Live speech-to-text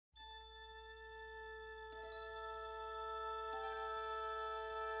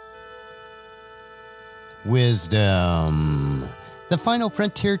Wisdom, the final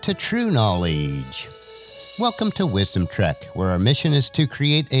frontier to true knowledge. Welcome to Wisdom Trek, where our mission is to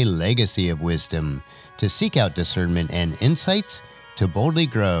create a legacy of wisdom, to seek out discernment and insights, to boldly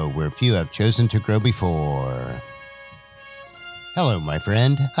grow where few have chosen to grow before. Hello, my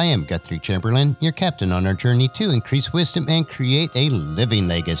friend. I am Guthrie Chamberlain, your captain on our journey to increase wisdom and create a living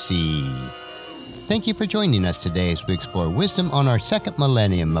legacy. Thank you for joining us today as we explore wisdom on our second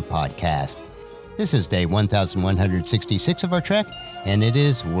millennium podcast. This is day 1166 of our trek, and it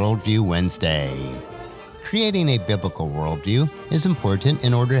is Worldview Wednesday. Creating a biblical worldview is important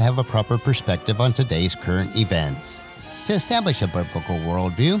in order to have a proper perspective on today's current events. To establish a biblical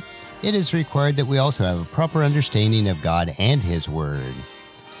worldview, it is required that we also have a proper understanding of God and His Word.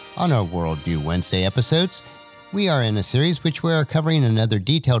 On our Worldview Wednesday episodes, we are in a series which we are covering another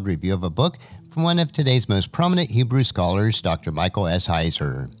detailed review of a book from one of today's most prominent Hebrew scholars, Dr. Michael S.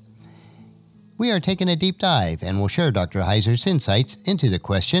 Heiser. We are taking a deep dive and will share Dr. Heiser's insights into the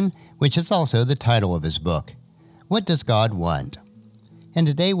question, which is also the title of his book, What Does God Want? And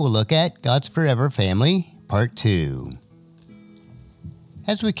today we'll look at God's Forever Family, Part 2.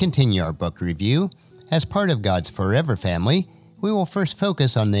 As we continue our book review, as part of God's Forever Family, we will first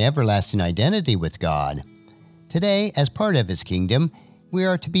focus on the everlasting identity with God. Today, as part of His kingdom, we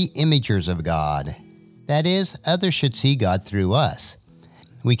are to be imagers of God. That is, others should see God through us.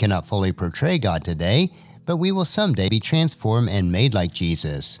 We cannot fully portray God today, but we will someday be transformed and made like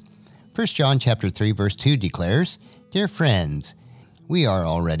Jesus. 1 John chapter 3, verse 2 declares, Dear friends, we are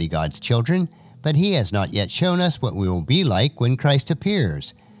already God's children, but He has not yet shown us what we will be like when Christ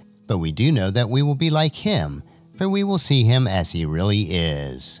appears. But we do know that we will be like Him, for we will see Him as He really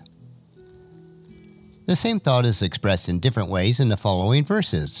is. The same thought is expressed in different ways in the following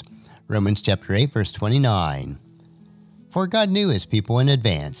verses. Romans chapter 8, verse 29. For God knew His people in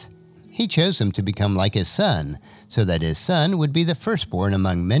advance. He chose them to become like His Son, so that His Son would be the firstborn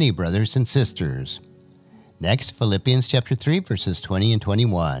among many brothers and sisters. Next, Philippians chapter 3, verses 20 and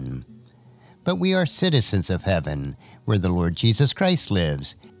 21. But we are citizens of heaven, where the Lord Jesus Christ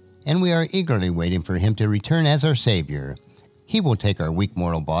lives, and we are eagerly waiting for Him to return as our Savior. He will take our weak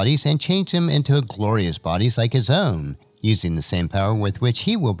mortal bodies and change them into glorious bodies like His own, using the same power with which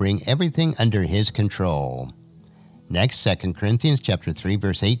He will bring everything under His control. Next, 2 Corinthians chapter 3,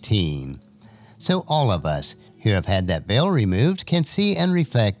 verse 18. So all of us who have had that veil removed can see and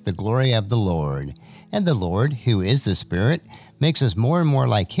reflect the glory of the Lord. And the Lord, who is the Spirit, makes us more and more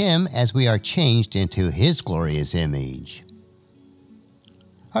like Him as we are changed into His glorious image.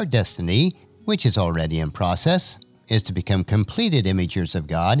 Our destiny, which is already in process, is to become completed imagers of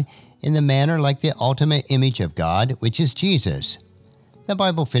God in the manner like the ultimate image of God, which is Jesus. The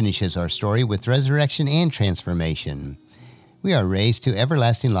Bible finishes our story with resurrection and transformation. We are raised to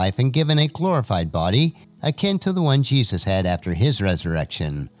everlasting life and given a glorified body, akin to the one Jesus had after His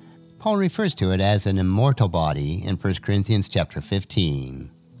resurrection. Paul refers to it as an immortal body in 1 Corinthians chapter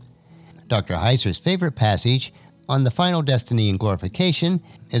 15. Dr. Heiser's favorite passage on the final destiny and glorification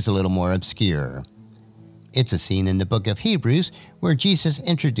is a little more obscure. It's a scene in the book of Hebrews where Jesus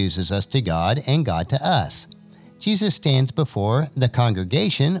introduces us to God and God to us. Jesus stands before the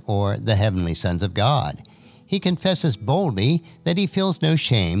congregation, or the heavenly sons of God. He confesses boldly that He feels no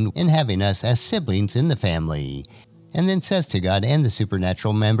shame in having us as siblings in the family, and then says to God and the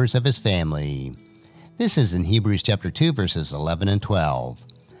supernatural members of His family. This is in Hebrews chapter 2, verses 11 and 12.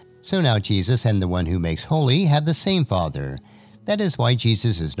 So now Jesus and the one who makes holy have the same Father. That is why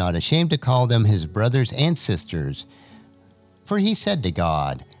Jesus is not ashamed to call them His brothers and sisters. For He said to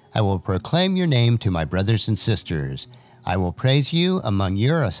God, I will proclaim your name to my brothers and sisters. I will praise you among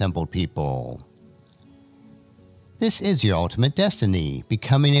your assembled people. This is your ultimate destiny,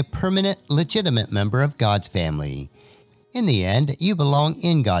 becoming a permanent, legitimate member of God's family. In the end, you belong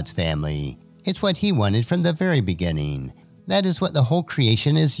in God's family. It's what He wanted from the very beginning. That is what the whole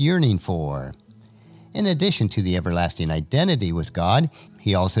creation is yearning for. In addition to the everlasting identity with God,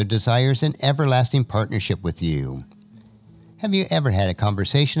 He also desires an everlasting partnership with you. Have you ever had a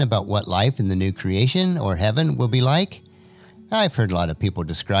conversation about what life in the new creation or heaven will be like? I've heard a lot of people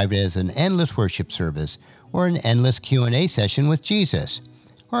describe it as an endless worship service, or an endless Q&A session with Jesus,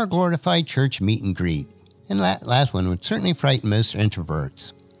 or a glorified church meet and greet. And that last one would certainly frighten most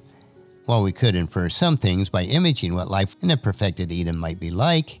introverts. While we could infer some things by imaging what life in a perfected Eden might be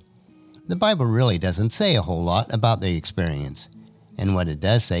like, the Bible really doesn't say a whole lot about the experience, and what it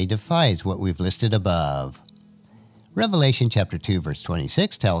does say defies what we've listed above. Revelation chapter 2, verse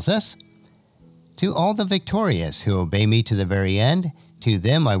 26 tells us, To all the victorious who obey me to the very end, to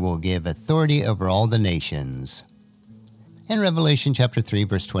them I will give authority over all the nations. In Revelation chapter 3,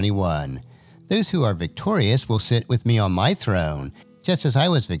 verse 21, Those who are victorious will sit with me on my throne, just as I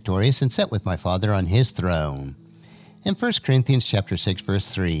was victorious and sat with my Father on his throne. In 1 Corinthians chapter 6, verse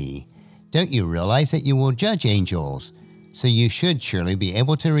 3, don't you realize that you will judge angels? So you should surely be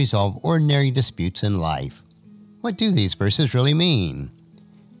able to resolve ordinary disputes in life. What do these verses really mean?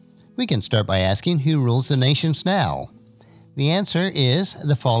 We can start by asking who rules the nations now. The answer is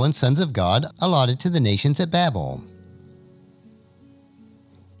the fallen sons of God allotted to the nations at Babel.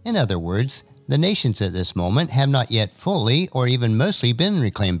 In other words, the nations at this moment have not yet fully or even mostly been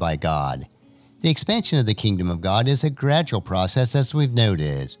reclaimed by God. The expansion of the kingdom of God is a gradual process, as we've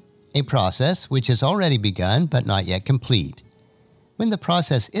noted, a process which has already begun but not yet complete. When the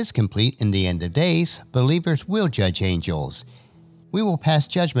process is complete in the end of days, believers will judge angels. We will pass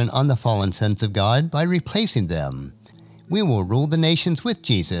judgment on the fallen sons of God by replacing them. We will rule the nations with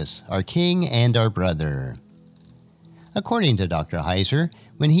Jesus, our King and our brother. According to Dr. Heiser,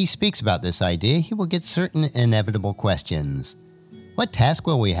 when he speaks about this idea, he will get certain inevitable questions. What task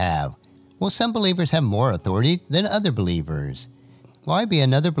will we have? Will some believers have more authority than other believers? Will I be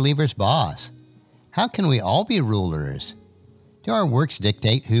another believer's boss? How can we all be rulers? Do our works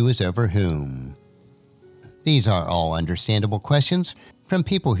dictate who is over whom? These are all understandable questions from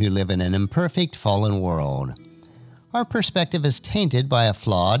people who live in an imperfect, fallen world. Our perspective is tainted by a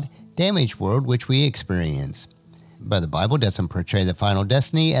flawed, damaged world which we experience. But the Bible doesn't portray the final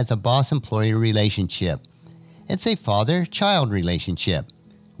destiny as a boss-employee relationship. It's a father-child relationship.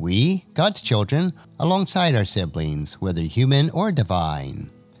 We, God's children, alongside our siblings, whether human or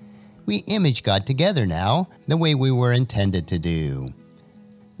divine. We image God together now, the way we were intended to do.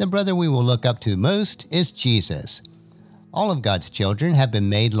 The brother we will look up to most is Jesus. All of God's children have been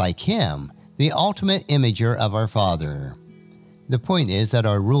made like him, the ultimate imager of our Father. The point is that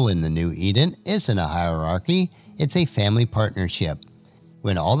our rule in the New Eden isn't a hierarchy, it's a family partnership.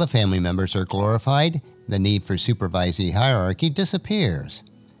 When all the family members are glorified, the need for supervisory hierarchy disappears.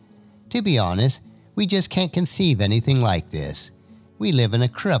 To be honest, we just can't conceive anything like this. We live in a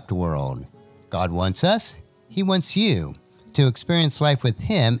corrupt world. God wants us, he wants you, to experience life with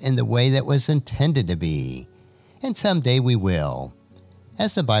him in the way that was intended to be. And someday we will.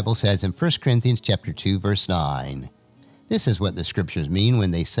 As the Bible says in 1 Corinthians chapter 2, verse 9. This is what the scriptures mean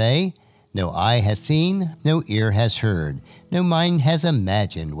when they say, no eye has seen, no ear has heard, no mind has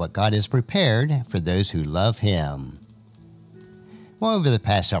imagined what God has prepared for those who love him. Well, over the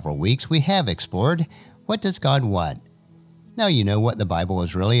past several weeks, we have explored, what does God want? Now you know what the Bible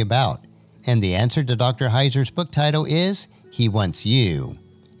is really about. And the answer to Dr. Heiser's book title is, He Wants You.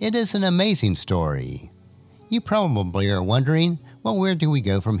 It is an amazing story. You probably are wondering, well, where do we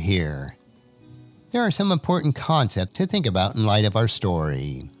go from here? There are some important concepts to think about in light of our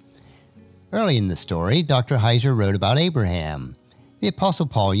story. Early in the story, Dr. Heiser wrote about Abraham. The Apostle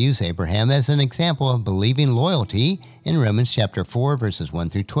Paul used Abraham as an example of believing loyalty in Romans chapter 4, verses 1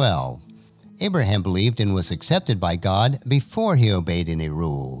 through 12. Abraham believed and was accepted by God before he obeyed any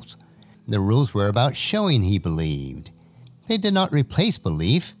rules. The rules were about showing he believed. They did not replace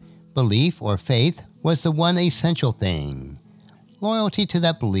belief. Belief or faith was the one essential thing. Loyalty to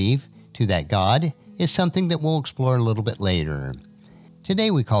that belief, to that God, is something that we'll explore a little bit later.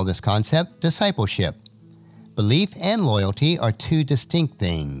 Today we call this concept discipleship. Belief and loyalty are two distinct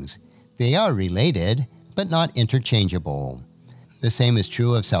things. They are related, but not interchangeable. The same is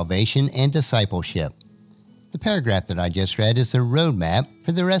true of salvation and discipleship. The paragraph that I just read is the roadmap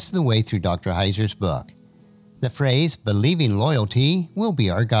for the rest of the way through Dr. Heiser's book. The phrase, believing loyalty, will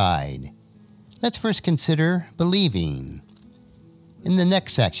be our guide. Let's first consider believing. In the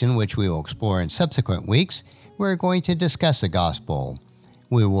next section, which we will explore in subsequent weeks, we're going to discuss the gospel.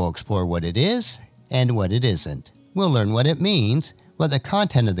 We will explore what it is and what it isn't. We'll learn what it means, what the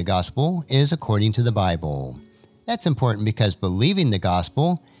content of the gospel is according to the Bible. That's important because believing the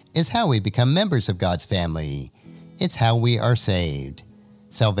gospel is how we become members of God's family. It's how we are saved.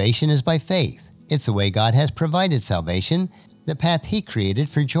 Salvation is by faith. It's the way God has provided salvation, the path he created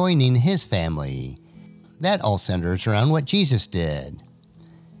for joining his family. That all centers around what Jesus did.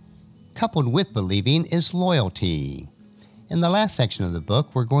 Coupled with believing is loyalty. In the last section of the book,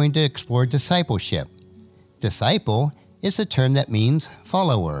 we're going to explore discipleship. Disciple is a term that means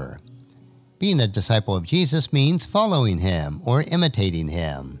follower. Being a disciple of Jesus means following him or imitating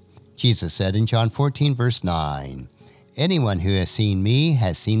him. Jesus said in John 14, verse 9, anyone who has seen me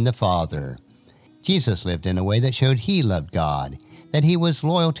has seen the Father. Jesus lived in a way that showed he loved God, that he was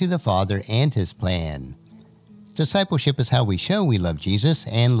loyal to the Father and his plan. Discipleship is how we show we love Jesus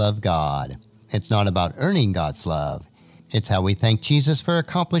and love God. It's not about earning God's love. It's how we thank Jesus for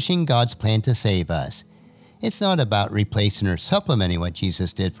accomplishing God's plan to save us. It's not about replacing or supplementing what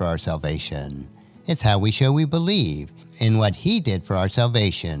Jesus did for our salvation. It's how we show we believe in what He did for our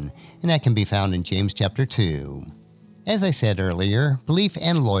salvation, and that can be found in James chapter 2. As I said earlier, belief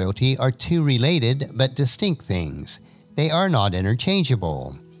and loyalty are two related but distinct things. They are not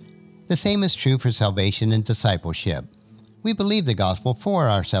interchangeable. The same is true for salvation and discipleship. We believe the gospel for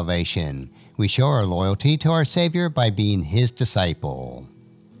our salvation. We show our loyalty to our Savior by being His disciple.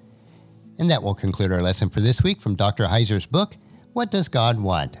 And that will conclude our lesson for this week from Dr. Heiser's book, What Does God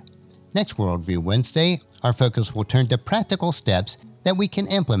Want? Next Worldview Wednesday, our focus will turn to practical steps that we can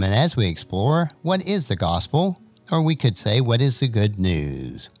implement as we explore what is the gospel, or we could say, what is the good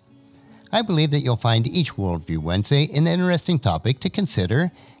news? I believe that you'll find each Worldview Wednesday an interesting topic to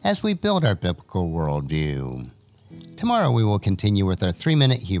consider as we build our biblical worldview. Tomorrow we will continue with our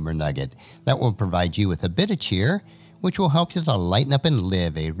 3-minute humor nugget that will provide you with a bit of cheer, which will help you to lighten up and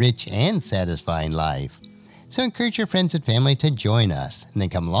live a rich and satisfying life. So encourage your friends and family to join us, and then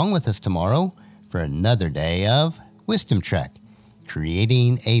come along with us tomorrow for another day of Wisdom Trek,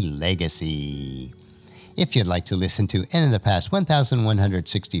 Creating a Legacy. If you'd like to listen to any of the past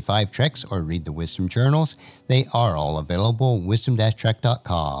 1,165 treks or read the Wisdom Journals, they are all available at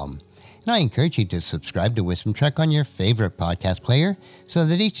wisdom-trek.com. And I encourage you to subscribe to Wisdom Trek on your favorite podcast player so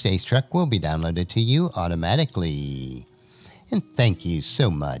that each day's trek will be downloaded to you automatically. And thank you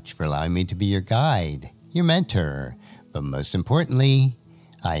so much for allowing me to be your guide, your mentor, but most importantly,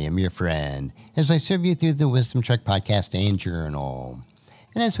 I am your friend as I serve you through the Wisdom Trek podcast and journal.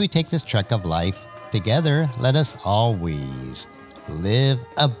 And as we take this trek of life together, let us always live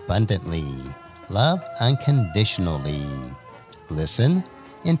abundantly, love unconditionally, listen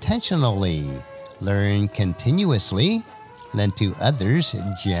intentionally, learn continuously, lend to others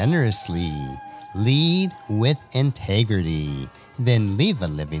generously, lead with integrity, then leave a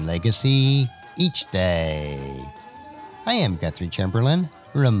living legacy each day. I am Guthrie Chamberlain,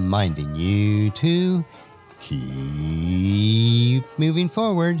 reminding you to keep moving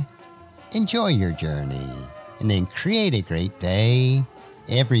forward, enjoy your journey, and then create a great day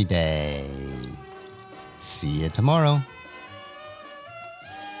every day. See you tomorrow.